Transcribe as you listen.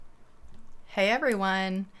Hey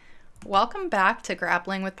everyone! Welcome back to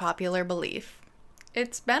Grappling with Popular Belief.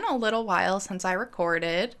 It's been a little while since I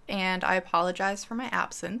recorded, and I apologize for my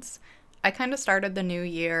absence. I kind of started the new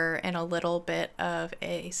year in a little bit of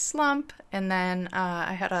a slump, and then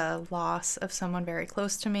I had a loss of someone very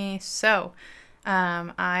close to me, so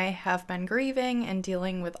I have been grieving and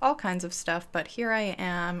dealing with all kinds of stuff, but here I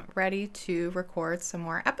am ready to record some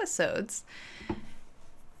more episodes.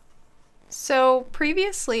 So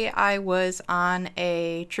previously, I was on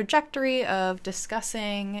a trajectory of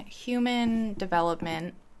discussing human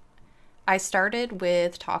development. I started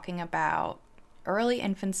with talking about early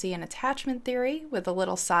infancy and attachment theory with a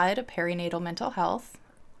little side of perinatal mental health.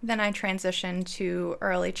 Then I transitioned to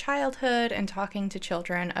early childhood and talking to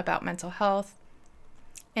children about mental health.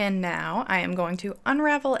 And now I am going to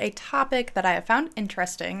unravel a topic that I have found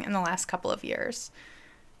interesting in the last couple of years: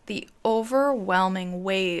 the overwhelming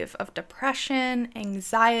wave of depression,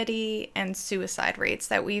 anxiety, and suicide rates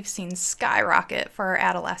that we've seen skyrocket for our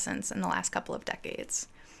adolescents in the last couple of decades.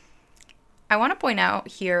 I want to point out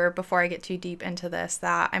here, before I get too deep into this,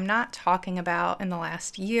 that I'm not talking about in the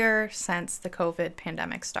last year since the COVID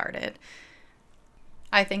pandemic started.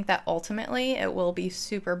 I think that ultimately it will be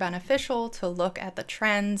super beneficial to look at the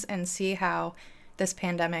trends and see how this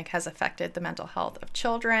pandemic has affected the mental health of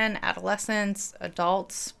children, adolescents,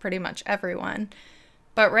 adults, pretty much everyone.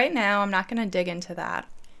 But right now, I'm not going to dig into that.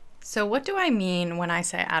 So what do I mean when I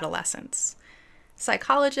say adolescence?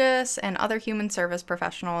 Psychologists and other human service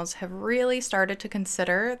professionals have really started to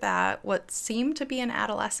consider that what seemed to be an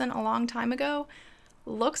adolescent a long time ago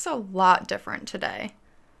looks a lot different today.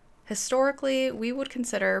 Historically, we would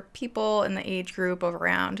consider people in the age group of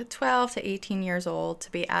around 12 to 18 years old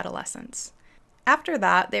to be adolescents. After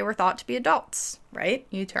that, they were thought to be adults, right?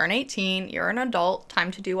 You turn 18, you're an adult, time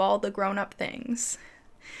to do all the grown-up things.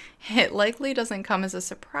 It likely doesn't come as a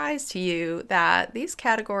surprise to you that these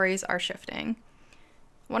categories are shifting.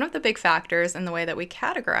 One of the big factors in the way that we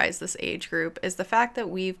categorize this age group is the fact that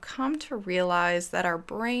we've come to realize that our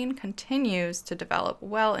brain continues to develop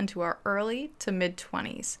well into our early to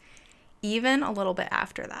mid-20s, even a little bit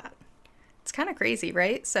after that. It's kind of crazy,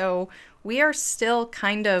 right? So we are still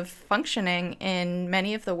kind of functioning in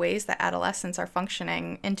many of the ways that adolescents are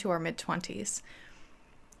functioning into our mid-20s.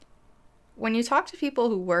 When you talk to people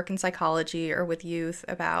who work in psychology or with youth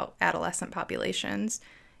about adolescent populations,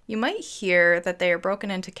 you might hear that they are broken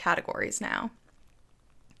into categories now.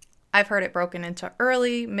 I've heard it broken into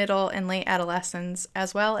early, middle, and late adolescence,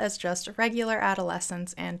 as well as just regular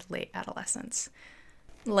adolescents and late adolescents.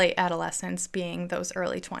 Late adolescence being those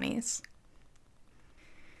early 20s.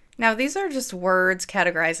 Now, these are just words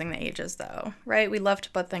categorizing the ages, though, right? We love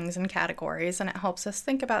to put things in categories, and it helps us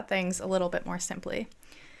think about things a little bit more simply.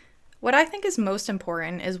 What I think is most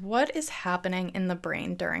important is what is happening in the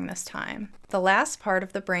brain during this time. The last part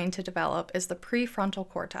of the brain to develop is the prefrontal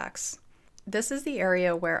cortex. This is the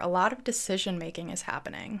area where a lot of decision-making is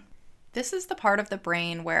happening. This is the part of the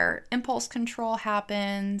brain where impulse control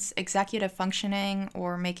happens, executive functioning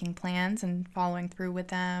or making plans and following through with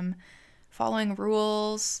them, following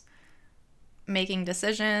rules, making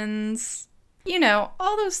decisions,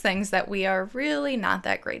 all those things that we are really not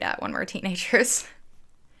that great at when we're teenagers.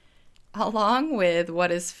 Along with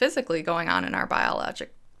what is physically going on in our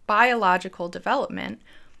biological development,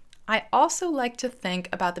 I also like to think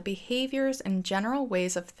about the behaviors and general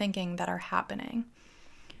ways of thinking that are happening.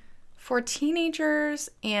 For teenagers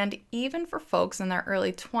and even for folks in their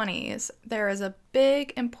early 20s, there is a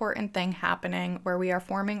big important thing happening where we are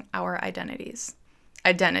forming our identities.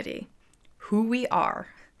 Identity. Who we are.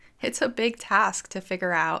 It's a big task to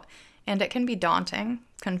figure out, and it can be daunting,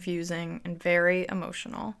 confusing, and very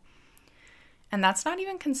emotional. And that's not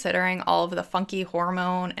even considering all of the funky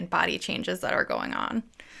hormone and body changes that are going on.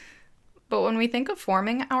 But when we think of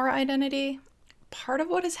forming our identity, part of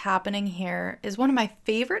what is happening here is one of my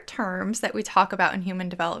favorite terms that we talk about in human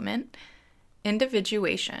development: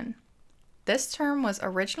 individuation. This term was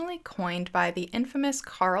originally coined by the infamous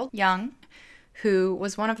Carl Jung, who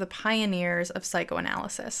was one of the pioneers of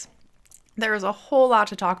psychoanalysis. There is a whole lot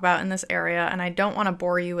to talk about in this area, and I don't want to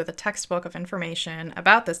bore you with a textbook of information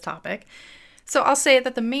about this topic. So I'll say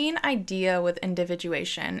that the main idea with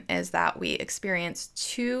individuation is that we experience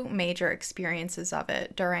two major experiences of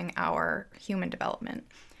it during our human development.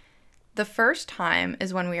 The first time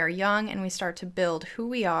is when we are young and we start to build who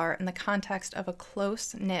we are in the context of a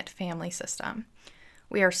close-knit family system.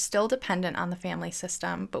 We are still dependent on the family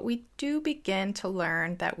system, but we do begin to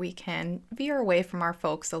learn that we can veer away from our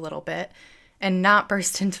folks a little bit and not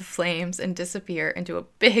burst into flames and disappear into a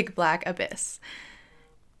big black abyss.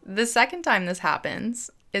 The second time this happens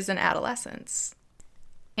is in adolescence.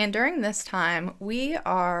 And during this time, we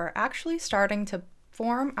are actually starting to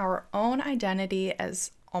form our own identity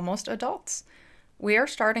as almost adults. We are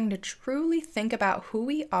starting to truly think about who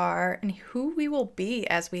we are and who we will be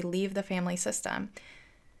as we leave the family system.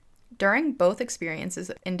 During both experiences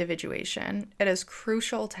of individuation, it is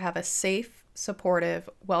crucial to have a safe, supportive,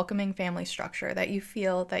 welcoming family structure that you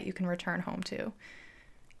feel that you can return home to.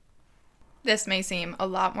 This may seem a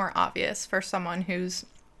lot more obvious for someone who's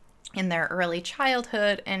in their early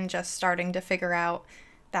childhood and just starting to figure out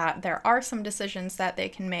that there are some decisions that they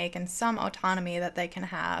can make and some autonomy that they can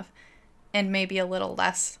have, and maybe a little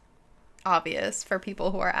less obvious for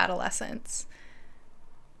people who are adolescents.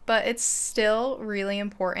 But it's still really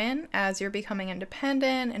important as you're becoming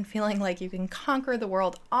independent and feeling like you can conquer the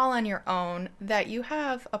world all on your own, that you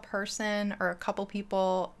have a person or a couple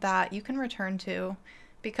people that you can return to,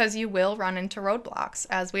 because you will run into roadblocks,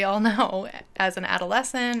 as we all know. As an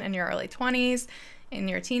adolescent in your early 20s, in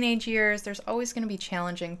your teenage years, there's always going to be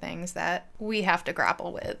challenging things that we have to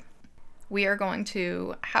grapple with. We are going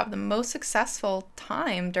to have the most successful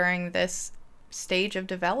time during this stage of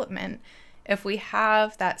development if we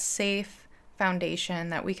have that safe foundation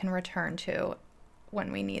that we can return to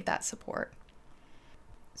when we need that support.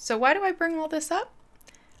 So why do I bring all this up?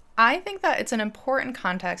 I think that it's an important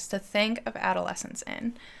context to think of adolescence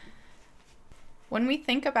in. When we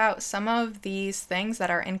think about some of these things that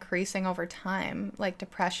are increasing over time, like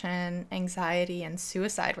depression, anxiety, and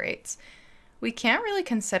suicide rates, we can't really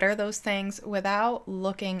consider those things without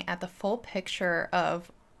looking at the full picture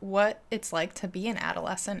of what it's like to be an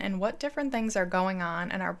adolescent and what different things are going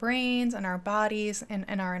on in our brains and our bodies and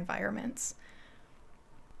in our environments.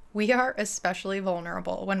 We are especially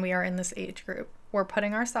vulnerable when we are in this age group. We're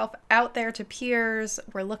putting ourselves out there to peers,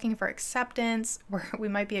 we're looking for acceptance, we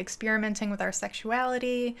might be experimenting with our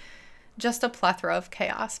sexuality, just a plethora of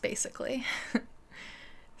chaos, basically.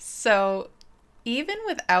 So, even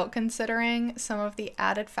without considering some of the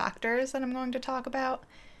added factors that I'm going to talk about,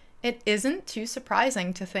 it isn't too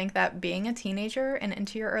surprising to think that being a teenager and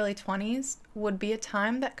into your early 20s would be a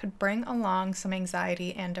time that could bring along some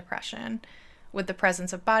anxiety and depression, with the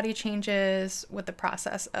presence of body changes, with the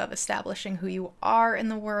process of establishing who you are in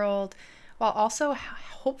the world, while also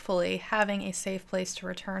hopefully having a safe place to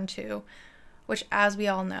return to, which, as we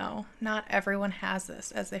all know, not everyone has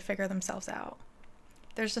this as they figure themselves out.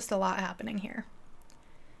 There's just a lot happening here.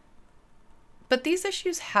 But these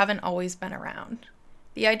issues haven't always been around.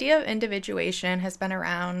 The idea of individuation has been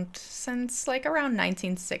around since around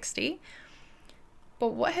 1960.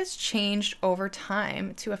 But what has changed over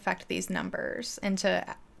time to affect these numbers and to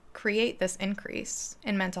create this increase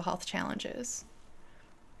in mental health challenges?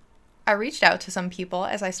 I reached out to some people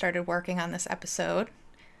as I started working on this episode,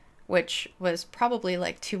 which was probably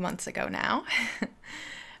 2 months ago now.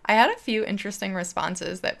 I had a few interesting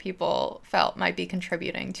responses that people felt might be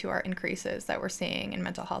contributing to our increases that we're seeing in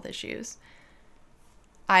mental health issues.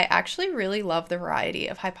 I actually really love the variety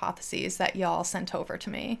of hypotheses that y'all sent over to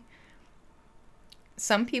me.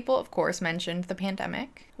 Some people, of course, mentioned the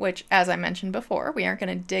pandemic, which, as I mentioned before, we aren't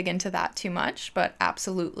going to dig into that too much, but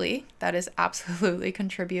absolutely, that is absolutely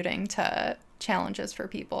contributing to challenges for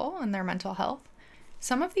people and their mental health.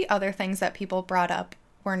 Some of the other things that people brought up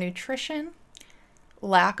were nutrition,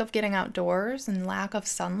 lack of getting outdoors and lack of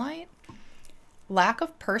sunlight, lack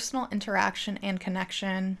of personal interaction and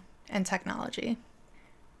connection, and technology.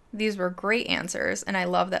 These were great answers, and I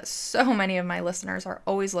love that so many of my listeners are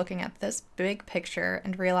always looking at this big picture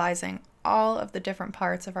and realizing all of the different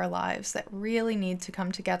parts of our lives that really need to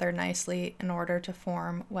come together nicely in order to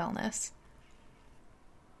form wellness.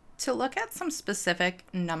 To look at some specific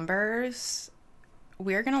numbers,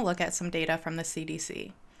 we're going to look at some data from the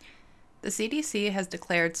CDC. The CDC has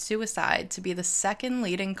declared suicide to be the second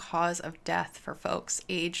leading cause of death for folks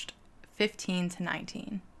aged 15 to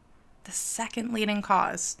 19. The second leading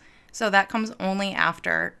cause. So that comes only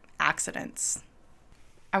after accidents.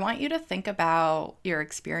 I want you to think about your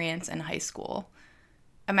experience in high school.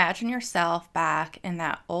 Imagine yourself back in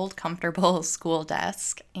that old comfortable school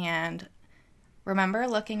desk and remember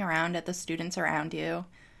looking around at the students around you.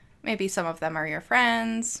 Maybe some of them are your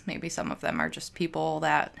friends, maybe some of them are just people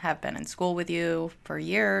that have been in school with you for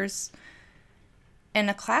years. In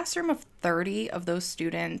a classroom of 30 of those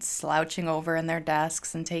students slouching over in their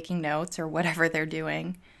desks and taking notes or whatever they're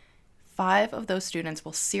doing, 5 of those students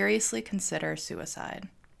will seriously consider suicide.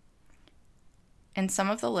 In some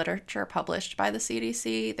of the literature published by the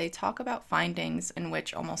CDC, they talk about findings in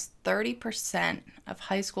which almost 30% of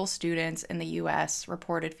high school students in the US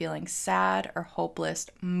reported feeling sad or hopeless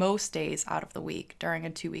most days out of the week during a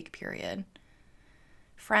 2-week period.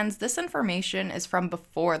 Friends, this information is from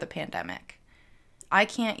before the pandemic. I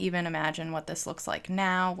can't even imagine what this looks like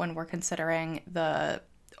now when we're considering the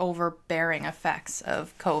overbearing effects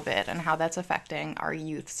of COVID and how that's affecting our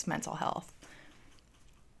youth's mental health.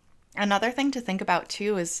 Another thing to think about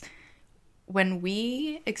too is when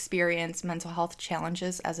we experience mental health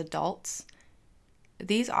challenges as adults,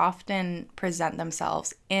 these often present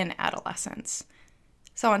themselves in adolescence.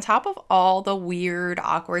 So, on top of all the weird,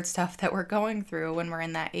 awkward stuff that we're going through when we're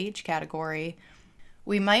in that age category,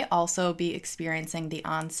 we might also be experiencing the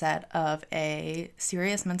onset of a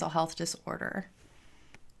serious mental health disorder.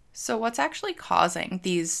 So, what's actually causing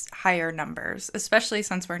these higher numbers, especially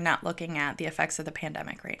since we're not looking at the effects of the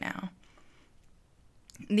pandemic right now?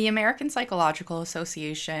 The American Psychological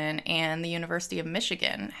Association and the University of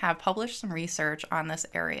Michigan have published some research on this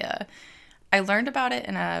area. I learned about it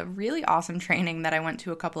in a really awesome training that I went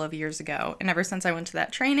to a couple of years ago, and ever since I went to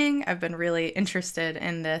that training, I've been really interested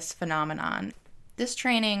in this phenomenon. This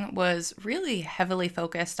training was really heavily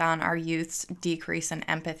focused on our youth's decrease in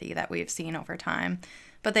empathy that we've seen over time,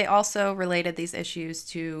 but they also related these issues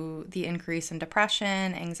to the increase in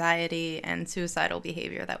depression, anxiety, and suicidal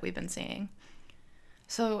behavior that we've been seeing.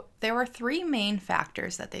 So there were three main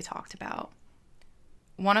factors that they talked about.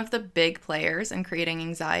 One of the big players in creating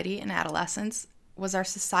anxiety in adolescence was our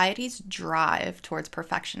society's drive towards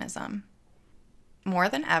perfectionism. More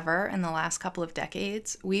than ever in the last couple of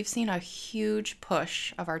decades, we've seen a huge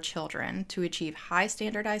push of our children to achieve high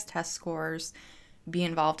standardized test scores, be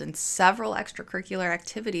involved in several extracurricular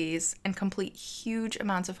activities, and complete huge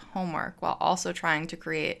amounts of homework while also trying to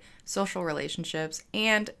create social relationships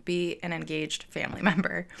and be an engaged family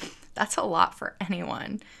member. That's a lot for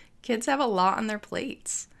anyone. Kids have a lot on their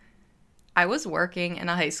plates. I was working in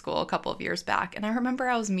a high school a couple of years back, and I remember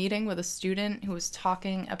I was meeting with a student who was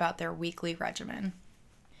talking about their weekly regimen.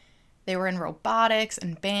 They were in robotics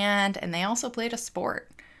and band, and they also played a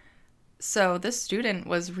sport. So this student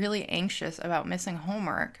was really anxious about missing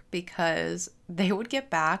homework because they would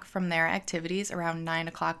get back from their activities around 9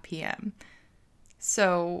 o'clock p.m.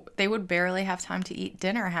 So they would barely have time to eat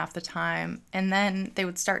dinner half the time, and then they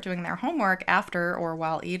would start doing their homework after or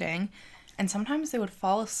while eating, and sometimes they would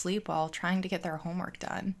fall asleep while trying to get their homework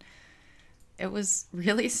done. It was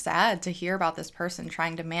really sad to hear about this person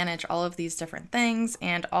trying to manage all of these different things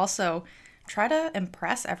and also try to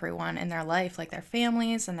impress everyone in their life, like their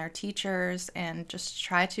families and their teachers, and just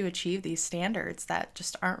try to achieve these standards that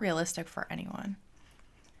just aren't realistic for anyone.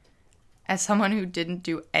 As someone who didn't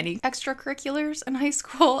do any extracurriculars in high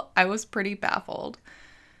school, I was pretty baffled.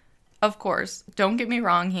 Of course, don't get me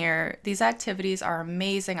wrong here, these activities are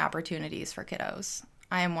amazing opportunities for kiddos.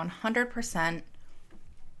 I am 100%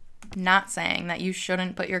 not saying that you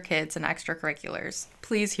shouldn't put your kids in extracurriculars.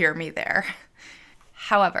 Please hear me there.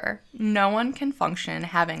 However, no one can function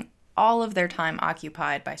having all of their time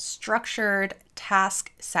occupied by structured,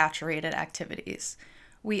 task-saturated activities.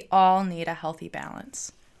 We all need a healthy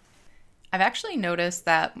balance. I've actually noticed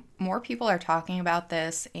that more people are talking about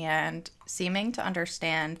this and seeming to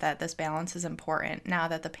understand that this balance is important now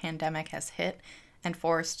that the pandemic has hit and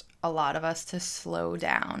forced a lot of us to slow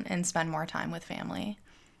down and spend more time with family.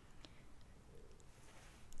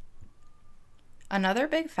 Another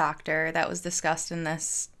big factor that was discussed in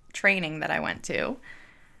this training that I went to,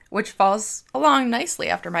 which falls along nicely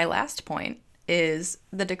after my last point, is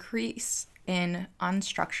the decrease in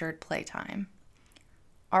unstructured playtime.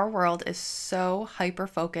 Our world is so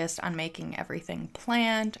hyper-focused on making everything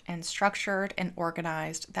planned and structured and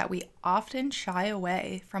organized that we often shy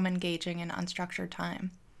away from engaging in unstructured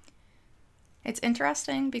time. It's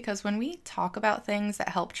interesting because when we talk about things that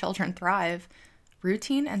help children thrive,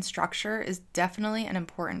 routine and structure is definitely an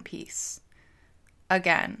important piece.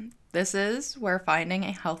 Again, this is where finding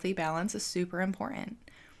a healthy balance is super important.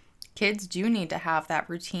 Kids do need to have that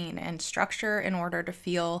routine and structure in order to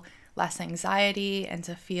feel less anxiety and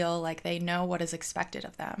to feel like they know what is expected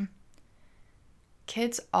of them.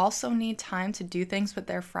 Kids also need time to do things with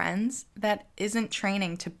their friends that isn't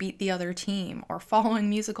training to beat the other team or following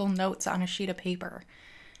musical notes on a sheet of paper.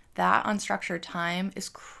 That unstructured time is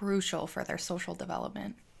crucial for their social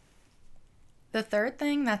development. The third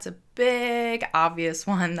thing that's a big, obvious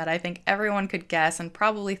one that I think everyone could guess and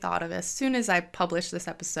probably thought of as soon as I published this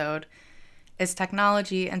episode is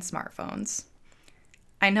technology and smartphones.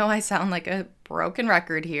 I know I sound like a broken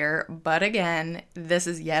record here, but again, this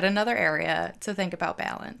is yet another area to think about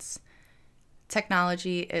balance.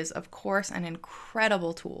 Technology is, of course, an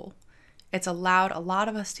incredible tool. It's allowed a lot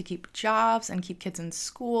of us to keep jobs and keep kids in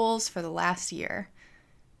schools for the last year.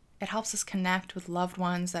 It helps us connect with loved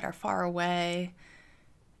ones that are far away,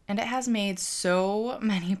 and it has made so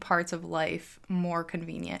many parts of life more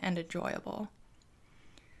convenient and enjoyable.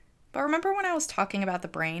 But remember when I was talking about the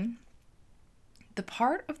brain? The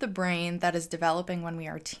part of the brain that is developing when we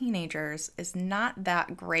are teenagers is not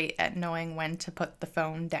that great at knowing when to put the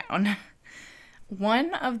phone down.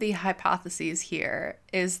 One of the hypotheses here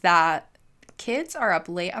is that kids are up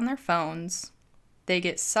late on their phones, they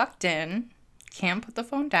get sucked in, can't put the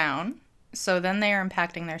phone down, so then they are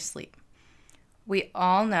impacting their sleep. We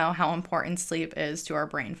all know how important sleep is to our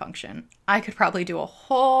brain function. I could probably do a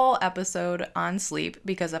whole episode on sleep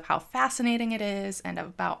because of how fascinating it is and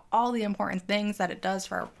about all the important things that it does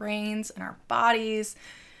for our brains and our bodies.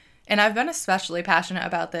 And I've been especially passionate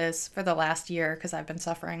about this for the last year because I've been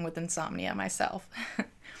suffering with insomnia myself.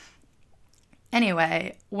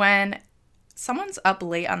 Anyway, when someone's up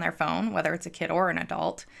late on their phone, whether it's a kid or an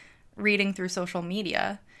adult, reading through social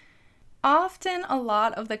media, often a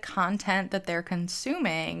lot of the content that they're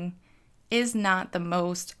consuming is not the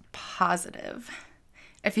most positive.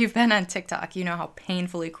 If you've been on TikTok, you know how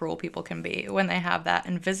painfully cruel people can be when they have that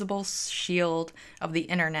invisible shield of the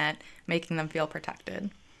internet making them feel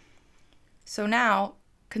protected. So now,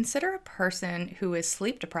 consider a person who is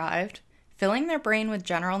sleep deprived, filling their brain with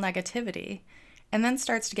general negativity, and then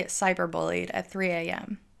starts to get cyberbullied at 3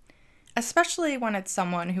 a.m., especially when it's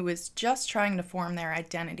someone who is just trying to form their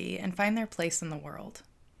identity and find their place in the world.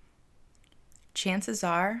 Chances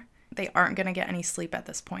are they aren't going to get any sleep at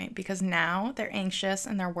this point because now they're anxious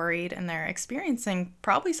and they're worried and they're experiencing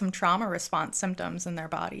probably some trauma response symptoms in their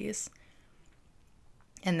bodies.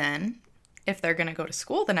 And then, if they're going to go to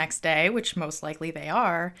school the next day, which most likely they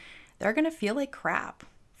are, they're going to feel like crap,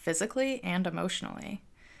 physically and emotionally.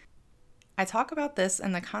 I talk about this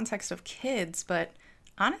in the context of kids, but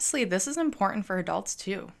honestly, this is important for adults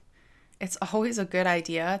too. It's always a good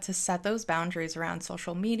idea to set those boundaries around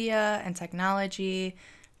social media and technology.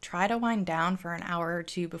 Try to wind down for an hour or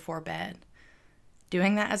two before bed.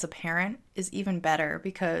 Doing that as a parent is even better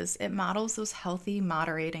because it models those healthy,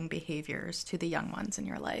 moderating behaviors to the young ones in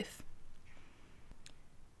your life.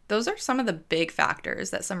 Those are some of the big factors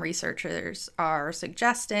that some researchers are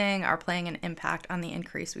suggesting are playing an impact on the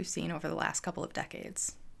increase we've seen over the last couple of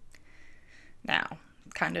decades. Now,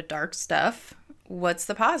 kind of dark stuff. What's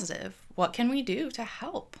the positive? What can we do to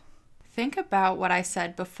help? Think about what I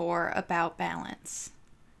said before about balance.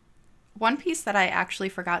 One piece that I actually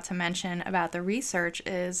forgot to mention about the research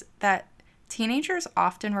is that teenagers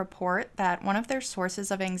often report that one of their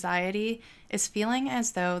sources of anxiety is feeling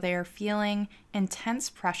as though they are feeling intense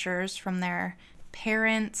pressures from their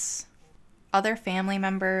parents, other family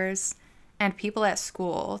members, and people at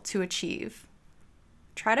school to achieve.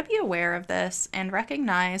 Try to be aware of this and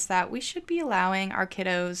recognize that we should be allowing our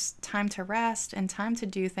kiddos time to rest and time to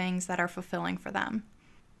do things that are fulfilling for them.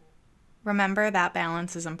 Remember that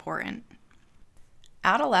balance is important.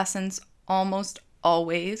 Adolescents almost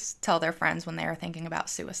always tell their friends when they are thinking about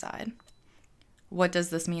suicide. What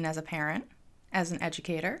does this mean as a parent, as an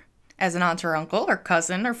educator, as an aunt or uncle or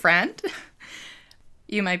cousin or friend?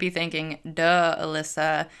 You might be thinking, duh,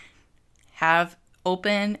 Alyssa, have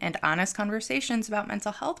open and honest conversations about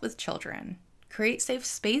mental health with children. Create safe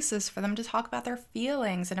spaces for them to talk about their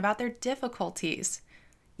feelings and about their difficulties.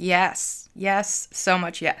 Yes, so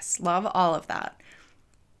much yes. Love all of that.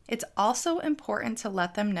 It's also important to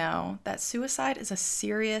let them know that suicide is a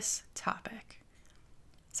serious topic.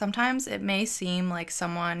 Sometimes it may seem like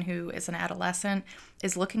someone who is an adolescent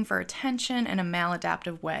is looking for attention in a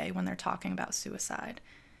maladaptive way when they're talking about suicide.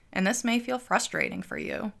 And this may feel frustrating for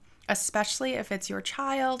you, especially if it's your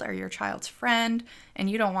child or your child's friend and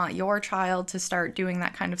you don't want your child to start doing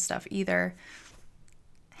that kind of stuff either.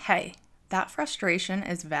 Hey, that frustration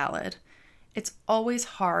is valid. It's always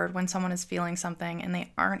hard when someone is feeling something and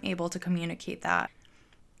they aren't able to communicate that.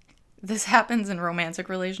 This happens in romantic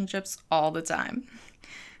relationships all the time.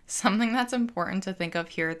 Something that's important to think of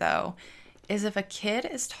here, though, is if a kid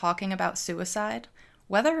is talking about suicide,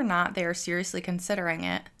 whether or not they are seriously considering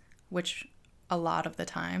it, which a lot of the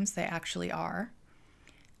times they actually are,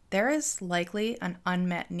 there is likely an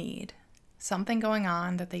unmet need, something going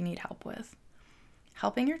on that they need help with.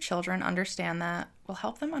 Helping your children understand that will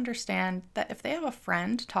help them understand that if they have a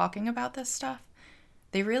friend talking about this stuff,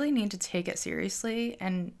 they really need to take it seriously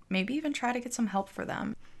and maybe even try to get some help for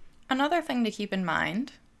them. Another thing to keep in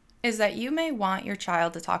mind is that you may want your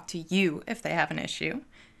child to talk to you if they have an issue.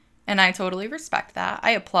 And I totally respect that.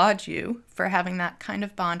 I applaud you for having that kind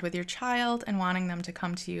of bond with your child and wanting them to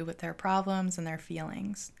come to you with their problems and their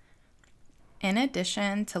feelings. In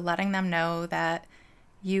addition to letting them know that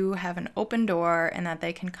you have an open door and that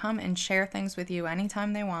they can come and share things with you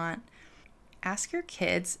anytime they want, ask your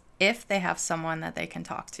kids if they have someone that they can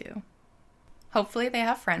talk to. Hopefully they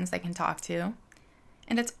have friends they can talk to.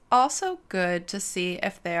 And it's also good to see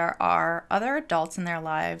if there are other adults in their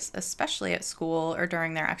lives, especially at school or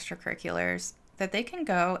during their extracurriculars, that they can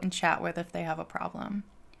go and chat with if they have a problem.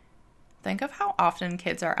 Think of how often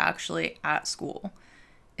kids are actually at school.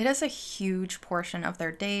 It is a huge portion of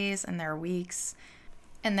their days and their weeks.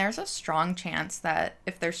 And there's a strong chance that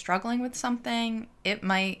if they're struggling with something, it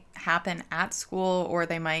might happen at school, or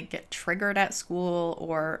they might get triggered at school,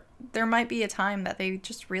 or there might be a time that they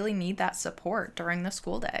just really need that support during the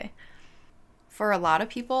school day. For a lot of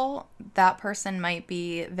people, that person might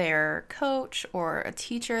be their coach or a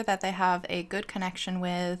teacher that they have a good connection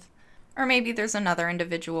with. Or maybe there's another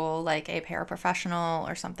individual like a paraprofessional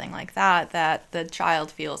or something like that that the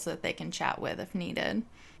child feels that they can chat with if needed.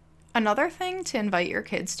 Another thing to invite your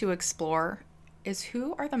kids to explore is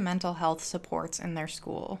who are the mental health supports in their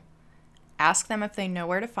school. Ask them if they know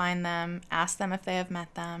where to find them, ask them if they have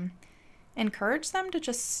met them. Encourage them to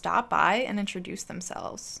just stop by and introduce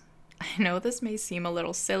themselves. I know this may seem a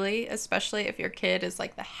little silly, especially if your kid is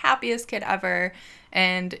like the happiest kid ever,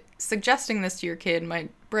 and suggesting this to your kid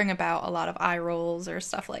might bring about a lot of eye rolls or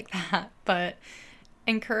stuff like that, but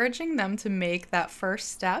encouraging them to make that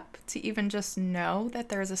first step to even just know that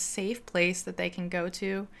there's a safe place that they can go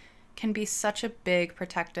to can be such a big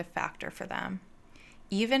protective factor for them.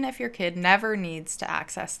 Even if your kid never needs to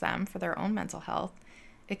access them for their own mental health,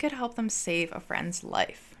 it could help them save a friend's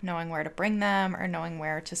life, knowing where to bring them or knowing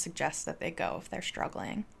where to suggest that they go if they're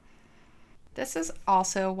struggling. This is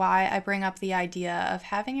also why I bring up the idea of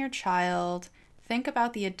having your child think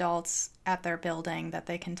about the adults at their building that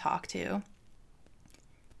they can talk to.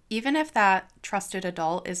 Even if that trusted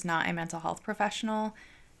adult is not a mental health professional,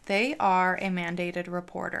 they are a mandated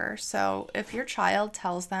reporter. So if your child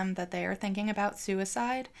tells them that they are thinking about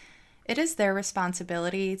suicide, it is their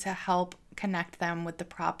responsibility to help connect them with the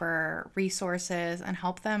proper resources and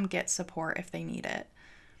help them get support if they need it.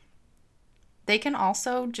 They can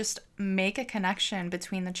also just make a connection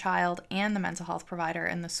between the child and the mental health provider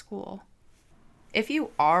in the school. If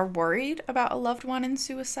you are worried about a loved one in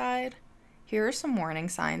suicide, here are some warning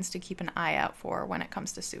signs to keep an eye out for when it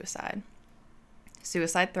comes to suicide.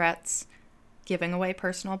 Suicide threats, giving away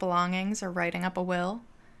personal belongings or writing up a will,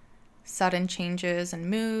 sudden changes in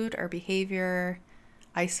mood or behavior,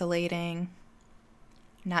 isolating,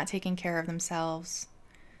 not taking care of themselves,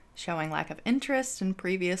 showing lack of interest in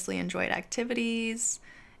previously enjoyed activities,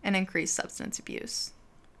 and increased substance abuse.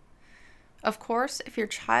 Of course, if your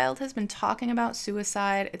child has been talking about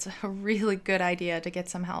suicide, it's a really good idea to get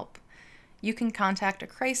some help. You can contact a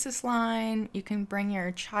crisis line, you can bring your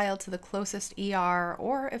child to the closest ER,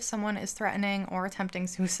 or if someone is threatening or attempting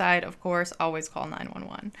suicide, of course, always call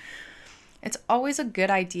 911. It's always a good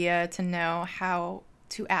idea to know how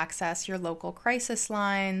to access your local crisis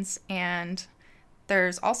lines, and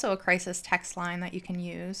there's also a crisis text line that you can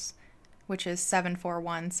use, which is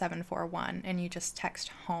 741-741, and you just text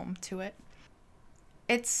home to it.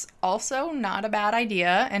 It's also not a bad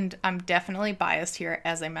idea, and I'm definitely biased here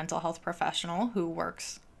as a mental health professional who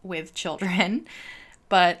works with children,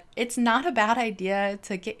 but it's not a bad idea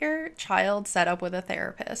to get your child set up with a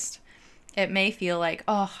therapist. It may feel like,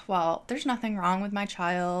 oh, well, there's nothing wrong with my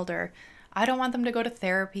child, or I don't want them to go to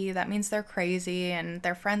therapy. That means they're crazy and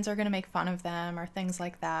their friends are going to make fun of them or things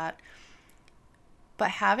like that.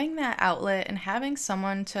 But having that outlet and having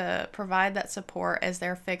someone to provide that support as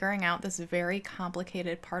they're figuring out this very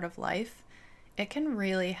complicated part of life, it can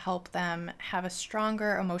really help them have a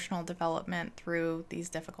stronger emotional development through these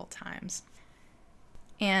difficult times.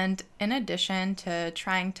 And in addition to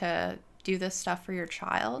trying to do this stuff for your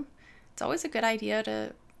child, it's always a good idea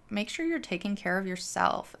to make sure you're taking care of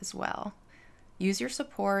yourself as well. Use your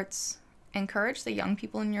supports, encourage the young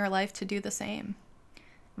people in your life to do the same.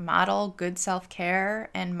 Model good self-care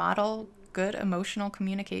and model good emotional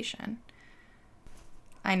communication.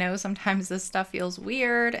 I know sometimes this stuff feels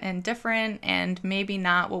weird and different and maybe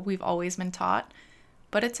not what we've always been taught,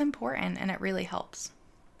 but it's important and it really helps.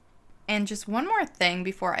 And just one more thing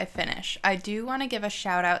before I finish. I do want to give a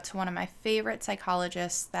shout out to one of my favorite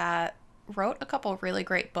psychologists that wrote a couple really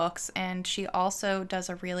great books, and she also does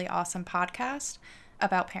a really awesome podcast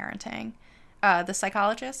about parenting. The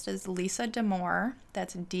psychologist is Lisa Damour,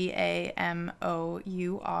 that's Damour,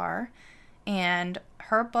 and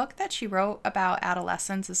her book that she wrote about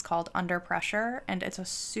adolescence is called Under Pressure, and it's a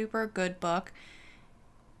super good book,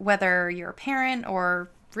 whether you're a parent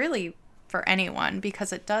or really for anyone,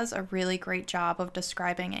 because it does a really great job of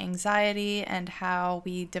describing anxiety and how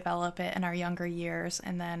we develop it in our younger years,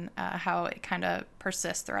 and then how it kind of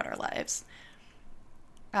persists throughout our lives.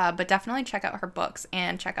 But definitely check out her books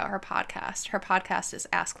and check out her podcast. Her podcast is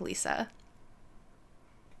Ask Lisa.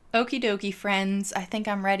 Okie dokie, friends. I think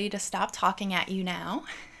I'm ready to stop talking at you now.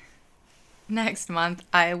 Next month,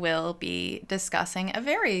 I will be discussing a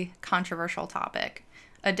very controversial topic: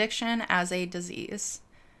 addiction as a disease.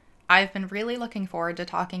 I've been really looking forward to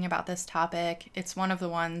talking about this topic. It's one of the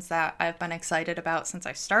ones that I've been excited about since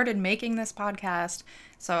I started making this podcast,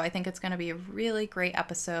 so I think it's going to be a really great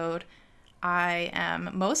episode. I am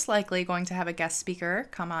most likely going to have a guest speaker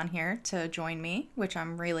come on here to join me, which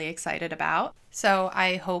I'm really excited about. So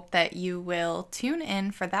I hope that you will tune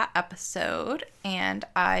in for that episode, and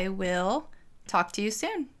I will talk to you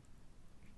soon.